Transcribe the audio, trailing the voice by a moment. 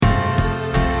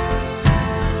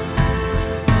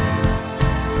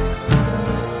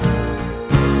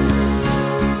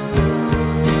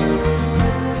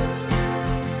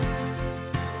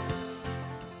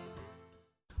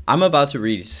I'm about to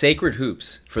read Sacred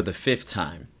Hoops for the fifth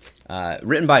time,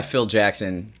 written by Phil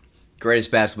Jackson,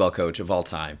 greatest basketball coach of all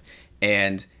time.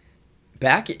 And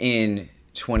back in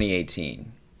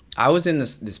 2018, I was in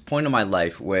this point in my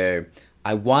life where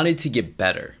I wanted to get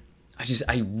better.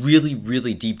 I really,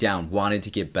 really deep down wanted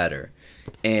to get better.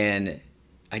 And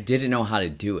I didn't know how to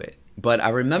do it. But I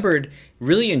remembered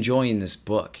really enjoying this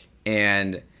book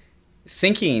and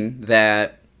thinking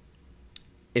that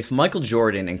if Michael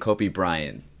Jordan and Kobe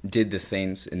Bryant did the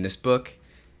things in this book,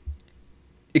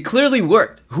 it clearly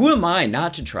worked. Who am I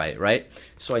not to try it, right?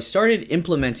 So I started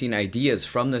implementing ideas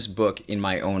from this book in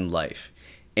my own life.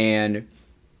 And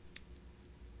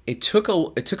it took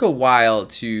a while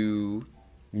to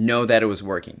know that it was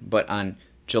working. But on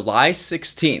July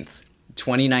 16th,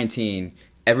 2019,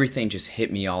 everything just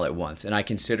hit me all at once. And I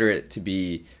consider it to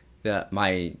be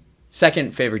my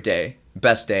second favorite day,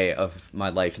 best day of my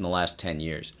life in the last 10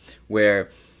 years,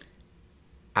 where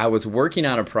I was working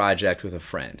on a project with a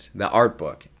friend, the art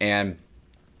book, and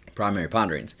Primary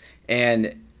Ponderings.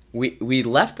 And we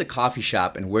left the coffee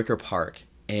shop in Wicker Park,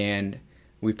 and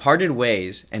we parted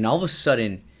ways, and all of a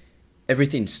sudden,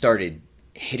 everything started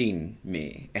hitting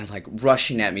me and like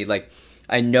rushing at me. Like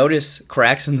I noticed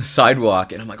cracks in the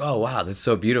sidewalk and I'm like, oh wow, that's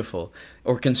so beautiful.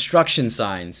 Or construction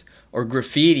signs or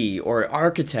graffiti or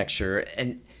architecture.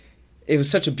 And it was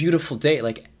such a beautiful day.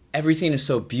 Like everything is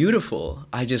so beautiful.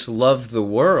 I just love the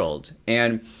world.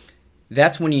 And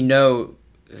that's when you know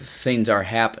things are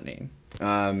happening.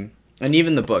 And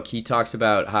even the book, he talks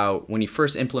about how when he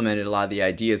first implemented a lot of the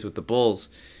ideas with the Bulls,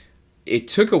 it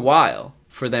took a while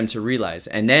for them to realize.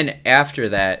 And then after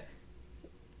that,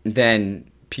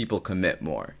 then people commit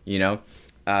more, you know?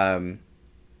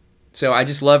 So I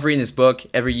just love reading this book.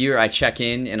 Every year I check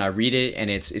in and I read it, and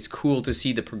it's cool to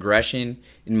see the progression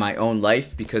in my own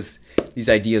life because these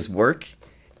ideas work.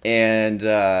 And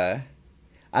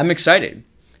I'm excited.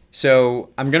 So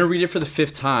I'm going to read it for the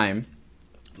fifth time.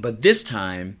 But this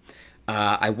time,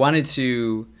 I wanted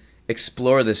to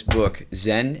explore this book,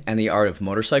 Zen and the Art of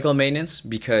Motorcycle Maintenance,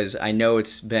 because I know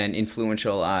it's been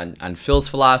influential on Phil's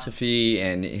philosophy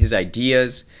and his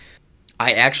ideas.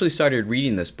 I actually started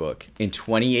reading this book in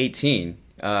 2018.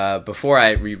 Before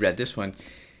I reread this one,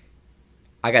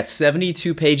 I got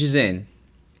 72 pages in,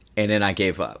 and then I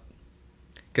gave up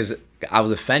because I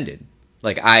was offended.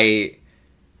 Like I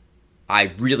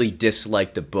really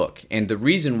disliked the book, and the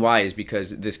reason why is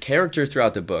because this character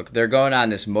throughout the book, they're going on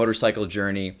this motorcycle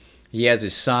journey. He has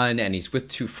his son, and he's with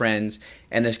two friends,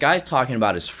 and this guy's talking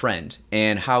about his friend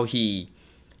and how he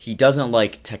doesn't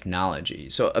like technology.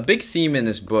 So a big theme in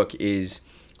this book is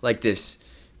like this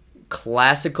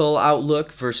classical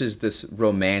outlook versus this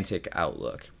romantic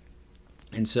outlook.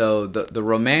 And so the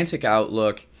romantic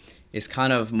outlook is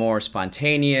kind of more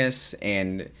spontaneous,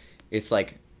 and it's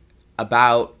like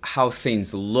about how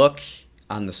things look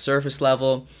on the surface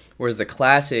level, whereas the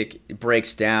classic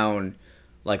breaks down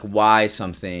like why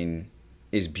something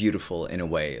is beautiful in a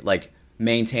way, like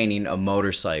maintaining a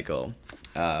motorcycle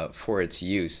for its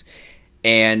use.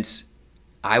 And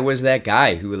I was that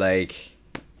guy who like,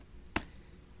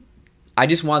 I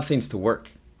just want things to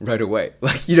work right away.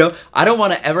 Like, you know, I don't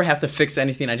want to ever have to fix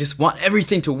anything. I just want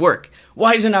everything to work.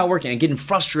 Why is it not working? And getting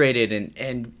frustrated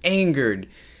and angered.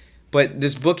 But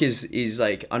this book is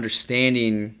like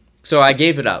understanding. So I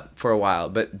gave it up for a while,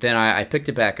 but then I picked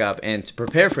it back up. And to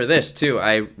prepare for this, too,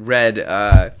 I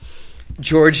read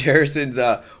George Harrison's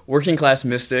Working Class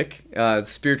Mystic,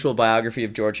 spiritual biography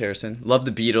of George Harrison. Love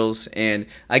the Beatles. And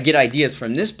I get ideas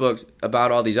from this book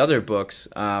about all these other books,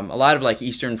 a lot of like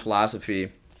Eastern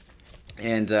philosophy,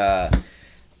 and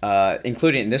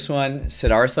including this one,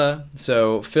 Siddhartha.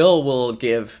 So Phil will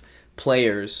give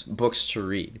players books to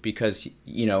read because,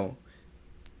 you know,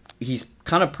 he's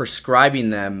kind of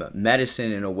prescribing them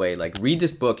medicine in a way. Like, read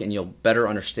this book and you'll better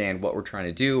understand what we're trying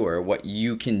to do or what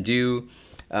you can do.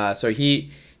 So he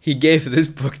gave this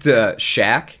book to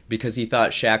Shaq because he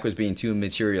thought Shaq was being too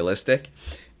materialistic.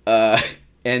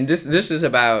 And this is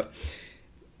about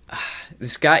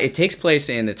this guy. It takes place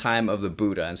in the time of the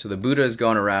Buddha. And so the Buddha is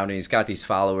going around and he's got these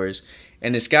followers.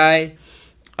 And this guy,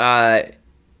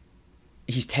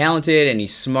 he's talented and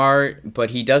he's smart,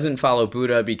 but he doesn't follow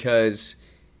Buddha because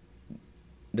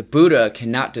the Buddha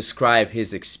cannot describe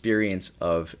his experience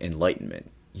of enlightenment.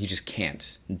 He just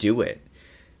can't do it.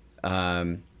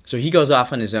 So he goes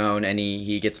off on his own and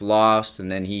he gets lost, and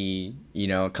then he, you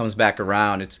know, comes back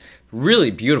around. It's a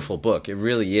really beautiful book. It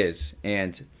really is.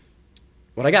 And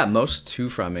what I got most too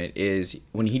from it is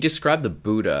when he described the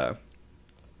Buddha,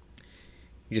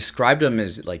 he described him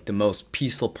as like the most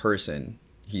peaceful person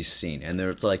he's seen. And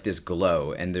there's like this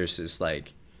glow, and there's this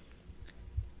like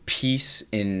peace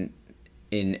in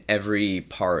in every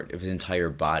part of his entire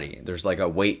body. There's like a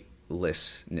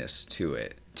weightlessness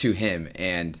to him,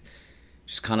 and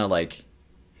just kind of like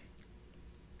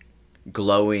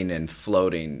glowing and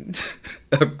floating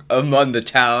among the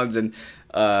towns, and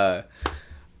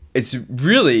it's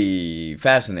really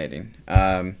fascinating.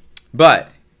 But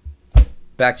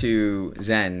back to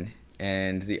Zen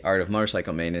and the art of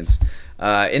motorcycle maintenance.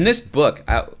 In this book,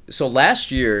 so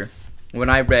last year when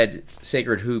I read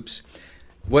Sacred Hoops,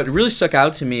 what really stuck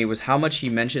out to me was how much he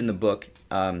mentioned the book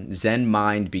Zen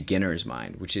Mind, Beginner's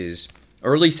Mind, which is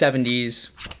early 70s,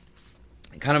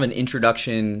 kind of an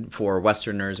introduction for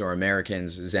Westerners or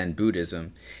Americans, Zen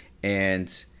Buddhism. And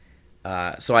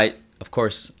so I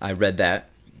read that.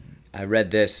 I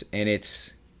read this, and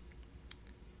it's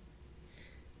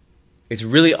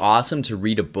really awesome to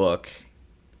read a book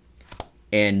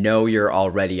and know you're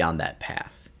already on that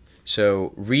path.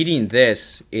 So reading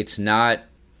this, it's not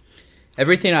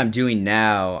everything I'm doing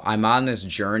now. I'm on this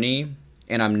journey,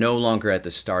 and I'm no longer at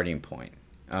the starting point.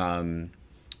 And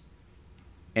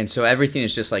so everything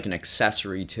is just like an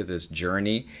accessory to this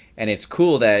journey. And it's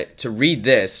cool that to read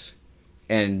this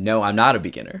and know I'm not a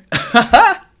beginner.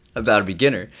 I'm not a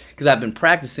beginner because I've been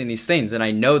practicing these things, and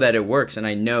I know that it works, and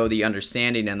I know the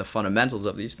understanding and the fundamentals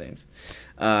of these things.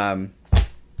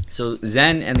 So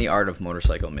Zen and the art of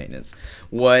motorcycle maintenance.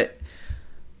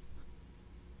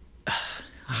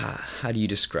 How do you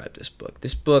describe this book?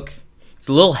 This book, it's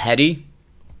a little heady.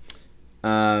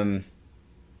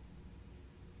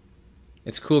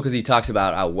 It's cool because he talks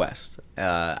about out west.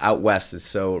 Out west is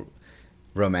so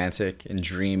romantic and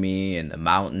dreamy, and the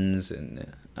mountains,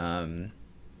 and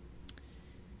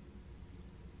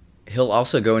he'll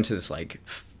also go into this like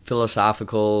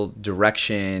philosophical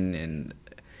direction, and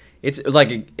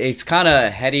it's kind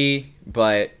of heady,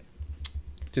 but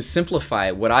to simplify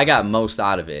it, what I got most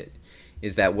out of it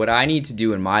is that what I need to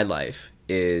do in my life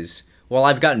is, well,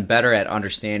 I've gotten better at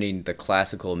understanding the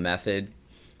classical method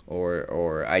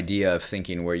or idea of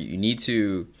thinking, where you need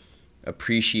to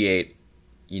appreciate,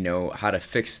 how to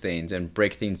fix things and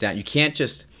break things down. You can't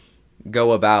just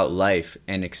go about life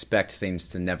and expect things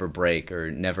to never break or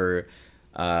never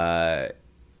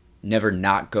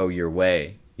not go your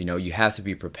way. You have to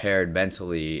be prepared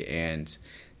mentally and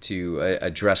to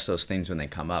address those things when they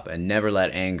come up, and never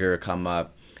let anger come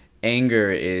up.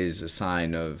 Anger is a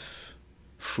sign of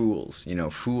fools.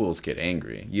 Fools get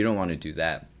angry. You don't want to do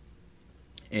that.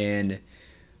 And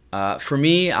for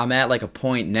me, I'm at like a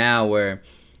point now where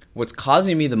what's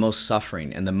causing me the most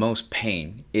suffering and the most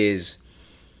pain is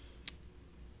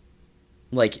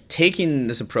like taking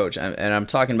this approach, and I'm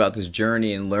talking about this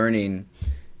journey and learning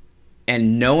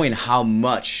and knowing how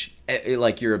much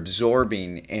like you're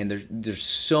absorbing, and there's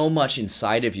so much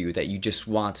inside of you that you just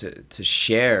want to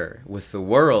share with the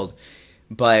world,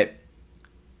 but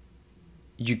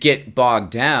you get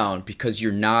bogged down because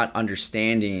you're not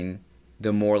understanding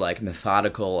the more like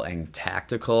methodical and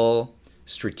tactical,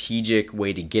 strategic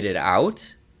way to get it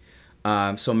out.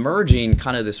 So merging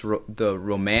kind of the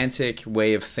romantic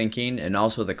way of thinking and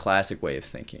also the classic way of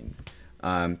thinking,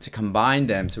 to combine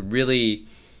them to really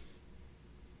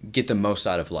get the most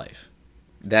out of life.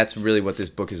 That's really what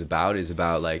this book is about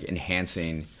like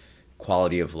enhancing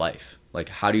quality of life. Like,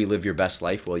 how do you live your best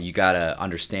life? Well, you got to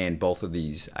understand both of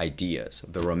these ideas,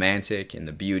 the romantic and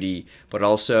the beauty, but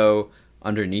also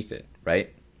underneath it,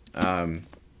 right?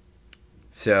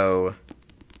 So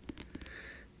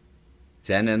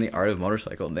Zen and the art of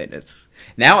motorcycle maintenance.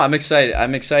 Now I'm excited.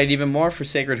 I'm excited even more for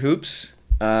Sacred Hoops.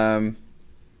 Again,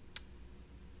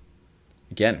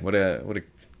 what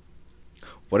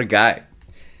a guy.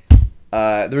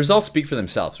 The results speak for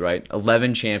themselves, right?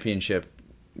 11 championship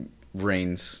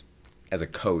reigns as a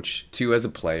coach, 2 as a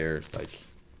player. Like,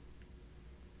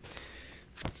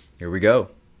 here we go.